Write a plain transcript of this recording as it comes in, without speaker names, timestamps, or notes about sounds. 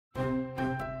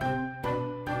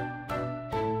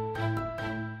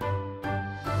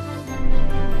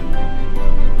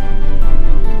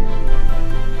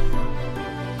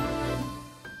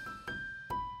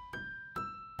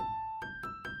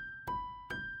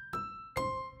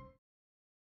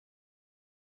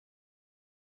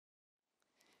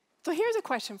So here's a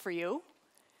question for you.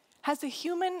 Has a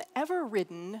human ever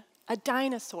ridden a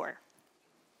dinosaur?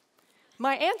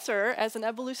 My answer as an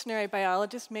evolutionary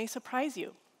biologist may surprise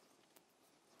you.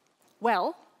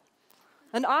 Well,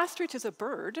 an ostrich is a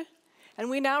bird, and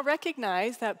we now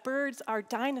recognize that birds are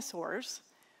dinosaurs.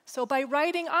 So by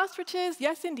riding ostriches,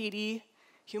 yes, indeedy,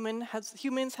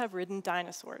 humans have ridden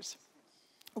dinosaurs.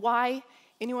 Why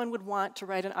anyone would want to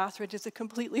ride an ostrich is a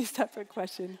completely separate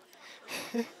question.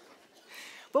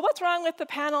 But what's wrong with the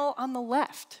panel on the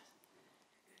left?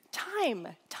 Time.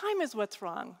 Time is what's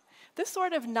wrong. This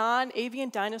sort of non-avian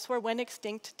dinosaur went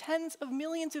extinct tens of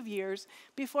millions of years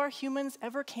before humans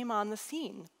ever came on the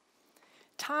scene.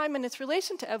 Time and its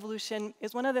relation to evolution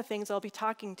is one of the things I'll be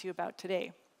talking to you about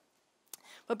today.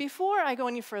 But before I go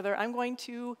any further, I'm going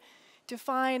to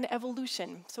define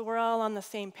evolution so we're all on the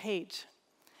same page.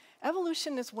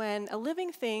 Evolution is when a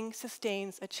living thing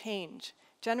sustains a change,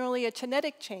 generally a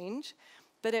genetic change,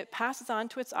 that it passes on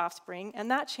to its offspring,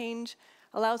 and that change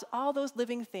allows all those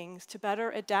living things to better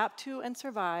adapt to and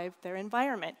survive their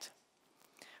environment.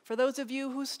 For those of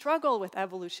you who struggle with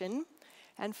evolution,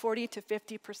 and 40 to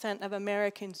 50% of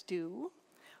Americans do,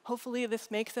 hopefully this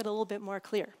makes it a little bit more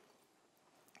clear.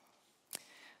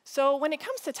 So when it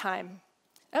comes to time,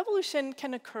 evolution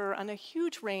can occur on a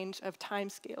huge range of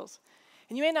timescales.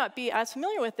 And you may not be as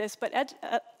familiar with this, but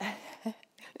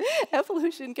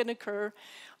evolution can occur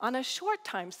on a short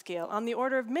time scale, on the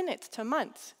order of minutes to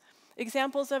months.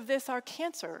 Examples of this are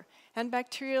cancer and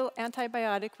bacterial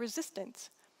antibiotic resistance.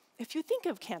 If you think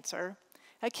of cancer,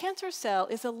 a cancer cell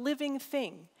is a living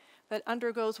thing that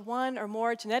undergoes one or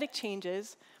more genetic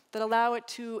changes that allow it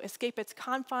to escape its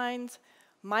confines,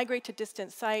 migrate to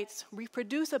distant sites,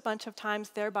 reproduce a bunch of times,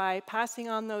 thereby passing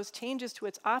on those changes to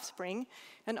its offspring,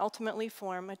 and ultimately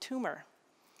form a tumor.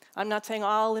 I'm not saying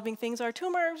all living things are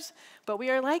tumors, but we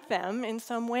are like them in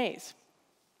some ways.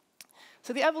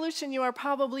 So the evolution you are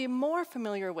probably more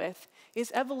familiar with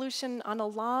is evolution on a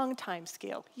long time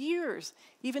scale, years,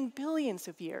 even billions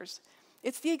of years.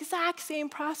 It's the exact same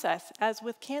process as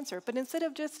with cancer, but instead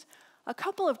of just a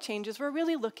couple of changes, we're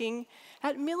really looking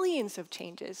at millions of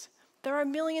changes. There are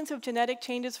millions of genetic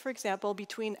changes, for example,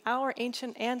 between our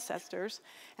ancient ancestors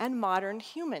and modern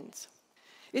humans.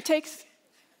 It takes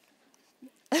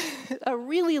a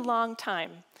really long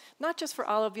time, not just for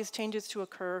all of these changes to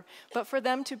occur, but for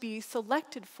them to be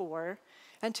selected for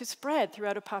and to spread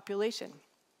throughout a population.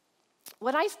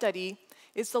 What I study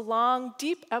is the long,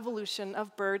 deep evolution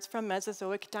of birds from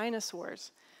Mesozoic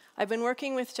dinosaurs. I've been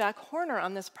working with Jack Horner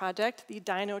on this project, the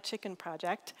DinoChicken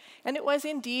Project, and it was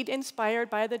indeed inspired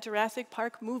by the Jurassic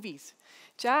Park movies.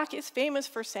 Jack is famous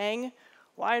for saying,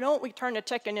 "Why don't we turn a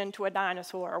chicken into a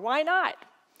dinosaur? Why not?"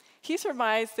 He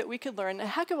surmised that we could learn a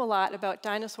heck of a lot about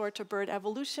dinosaur-to-bird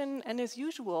evolution, and as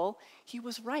usual, he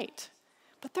was right.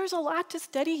 But there's a lot to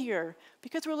study here,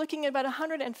 because we're looking at about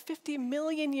 150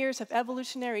 million years of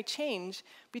evolutionary change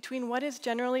between what is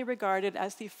generally regarded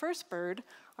as the first bird,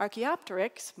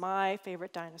 Archaeopteryx, my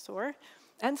favorite dinosaur,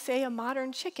 and, say, a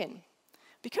modern chicken.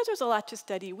 Because there's a lot to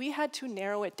study, we had to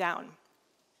narrow it down.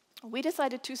 We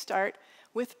decided to start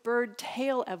with bird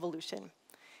tail evolution.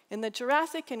 In the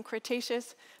Jurassic and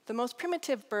Cretaceous, the most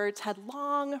primitive birds had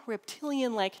long,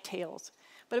 reptilian-like tails.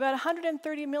 But about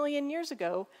 130 million years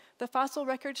ago, the fossil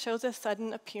record shows a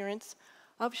sudden appearance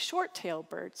of short-tailed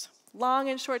birds. Long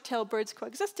and short-tailed birds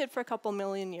coexisted for a couple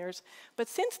million years, but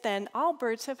since then, all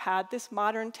birds have had this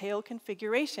modern tail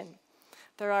configuration.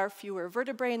 There are fewer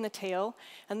vertebrae in the tail,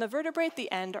 and the vertebrae at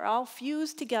the end are all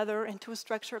fused together into a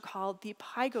structure called the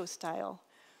pygostyle.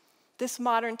 This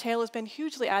modern tail has been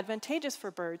hugely advantageous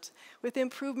for birds, with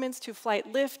improvements to flight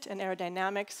lift and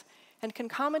aerodynamics, and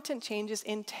concomitant changes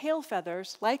in tail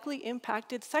feathers likely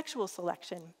impacted sexual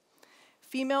selection.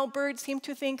 Female birds seem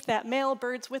to think that male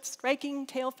birds with striking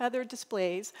tail feather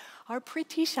displays are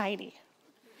pretty shiny.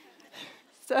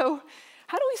 So,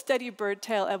 how do we study bird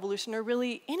tail evolution, or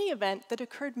really any event that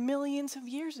occurred millions of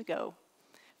years ago?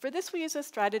 For this, we use a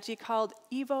strategy called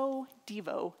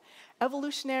EVO-DEVO,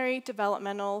 evolutionary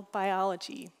developmental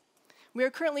biology. We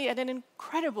are currently at an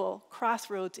incredible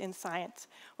crossroads in science,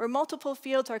 where multiple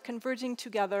fields are converging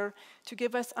together to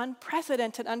give us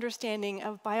unprecedented understanding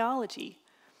of biology.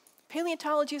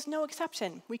 Paleontology is no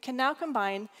exception. We can now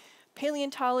combine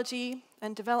paleontology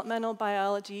and developmental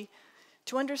biology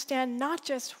to understand not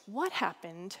just what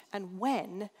happened and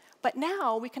when, but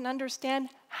now we can understand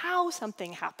how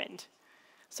something happened.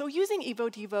 So using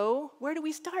EVO-DEVO, where do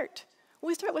we start? Well,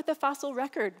 we start with the fossil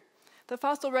record. The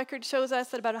fossil record shows us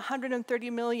that about 130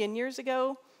 million years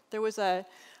ago, there was a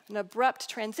an abrupt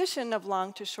transition of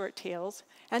long to short tails,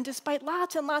 and despite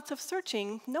lots and lots of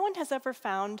searching, no one has ever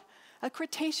found a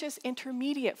Cretaceous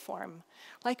intermediate form,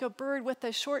 like a bird with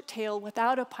a short tail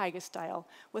without a pygostyle,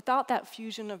 without that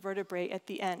fusion of vertebrae at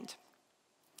the end.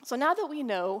 So now that we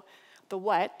know the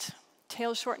what,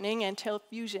 tail shortening and tail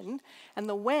fusion, and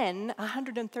the when,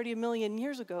 130 million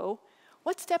years ago,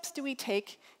 what steps do we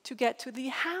take to get to the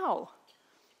how?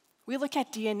 We look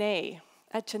at DNA,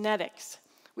 at genetics.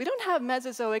 We don't have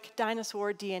Mesozoic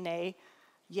dinosaur DNA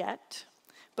yet,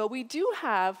 but we do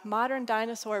have modern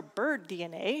dinosaur bird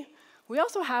DNA. We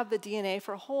also have the DNA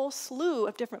for a whole slew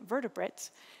of different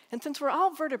vertebrates. And since we're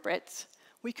all vertebrates,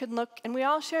 we can look, and we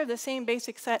all share the same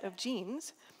basic set of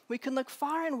genes, we can look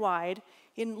far and wide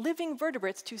in living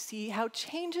vertebrates to see how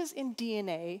changes in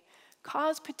DNA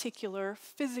cause particular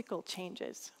physical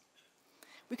changes.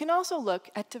 We can also look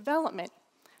at development.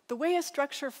 The way a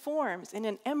structure forms in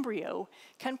an embryo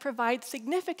can provide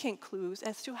significant clues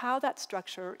as to how that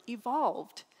structure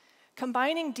evolved.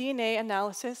 Combining DNA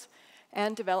analysis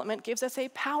and development gives us a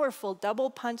powerful double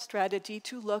punch strategy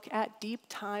to look at deep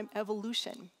time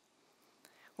evolution.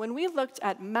 When we looked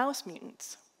at mouse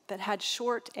mutants that had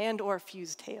short and/or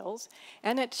fused tails,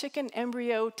 and at chicken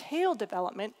embryo tail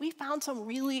development, we found some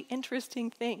really interesting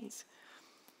things.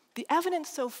 The evidence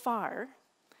so far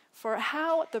for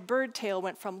how the bird tail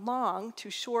went from long to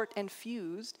short and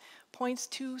fused points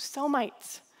to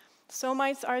somites.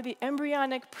 Somites are the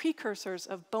embryonic precursors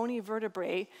of bony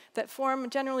vertebrae that form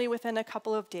generally within a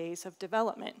couple of days of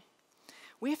development.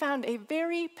 We found a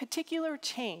very particular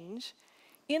change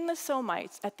in the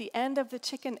somites at the end of the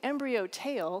chicken embryo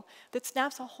tail that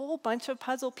snaps a whole bunch of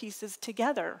puzzle pieces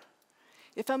together.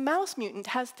 If a mouse mutant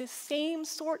has this same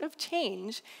sort of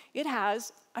change, it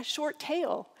has a short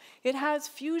tail. It has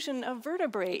fusion of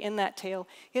vertebrae in that tail.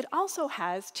 It also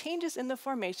has changes in the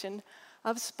formation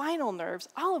of spinal nerves,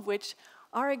 all of which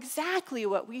are exactly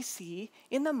what we see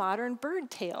in the modern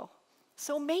bird tail.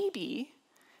 So maybe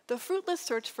the fruitless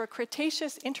search for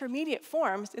Cretaceous intermediate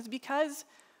forms is because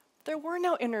there were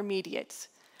no intermediates.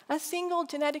 A single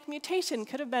genetic mutation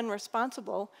could have been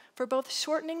responsible for both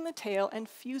shortening the tail and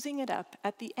fusing it up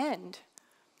at the end.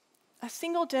 A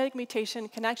single genetic mutation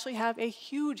can actually have a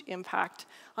huge impact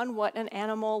on what an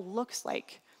animal looks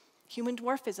like. Human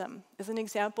dwarfism is an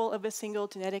example of a single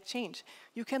genetic change.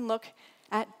 You can look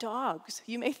at dogs.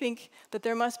 You may think that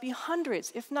there must be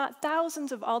hundreds, if not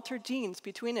thousands, of altered genes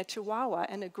between a Chihuahua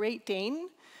and a Great Dane,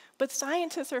 but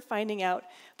scientists are finding out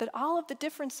that all of the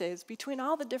differences between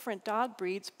all the different dog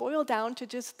breeds boil down to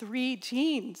just 3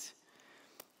 genes.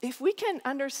 If we can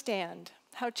understand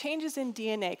how changes in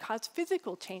DNA cause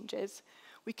physical changes,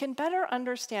 we can better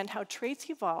understand how traits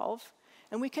evolve,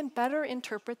 and we can better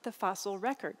interpret the fossil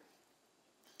record.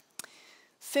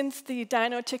 Since the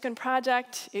DinoChicken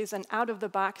Project is an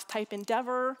out-of-the-box type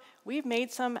endeavor, we've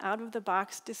made some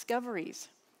out-of-the-box discoveries.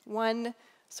 One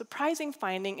surprising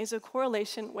finding is a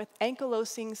correlation with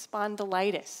ankylosing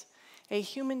spondylitis, a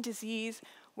human disease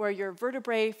where your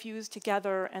vertebrae fuse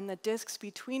together and the discs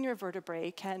between your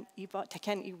vertebrae can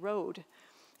erode.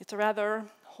 It's a rather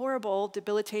horrible,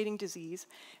 debilitating disease,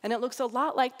 and it looks a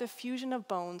lot like the fusion of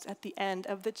bones at the end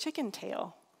of the chicken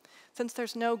tail. Since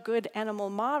there's no good animal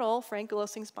model for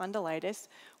ankylosing spondylitis,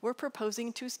 we're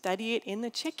proposing to study it in the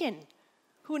chicken.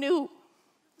 Who knew?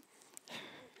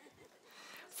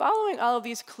 Following all of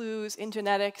these clues in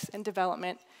genetics and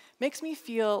development makes me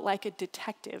feel like a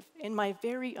detective in my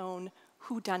very own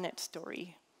whodunit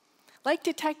story. Like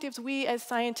detectives, we as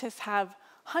scientists have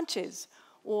hunches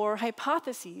or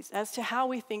hypotheses as to how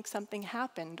we think something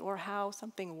happened or how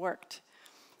something worked.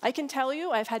 I can tell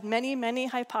you I've had many, many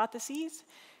hypotheses,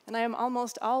 and I am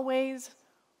almost always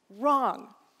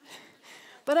wrong.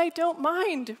 But I don't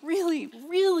mind,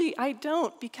 really, I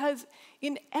don't, because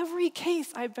in every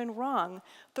case I've been wrong,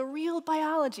 the real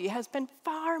biology has been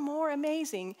far more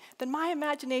amazing than my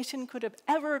imagination could have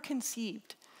ever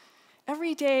conceived.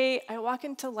 Every day I walk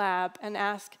into lab and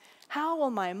ask, how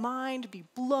will my mind be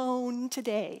blown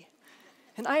today?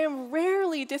 And I am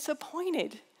rarely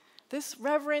disappointed. This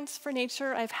reverence for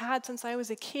nature I've had since I was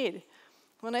a kid,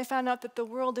 when I found out that the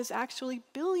world is actually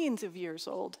billions of years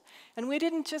old, and we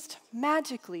didn't just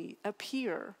magically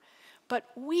appear, but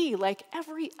we, like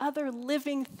every other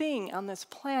living thing on this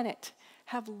planet,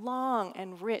 have long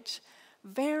and rich,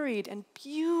 varied and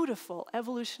beautiful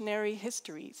evolutionary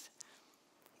histories.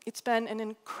 It's been an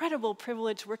incredible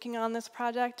privilege working on this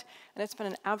project, and it's been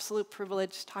an absolute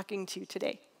privilege talking to you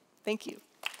today. Thank you.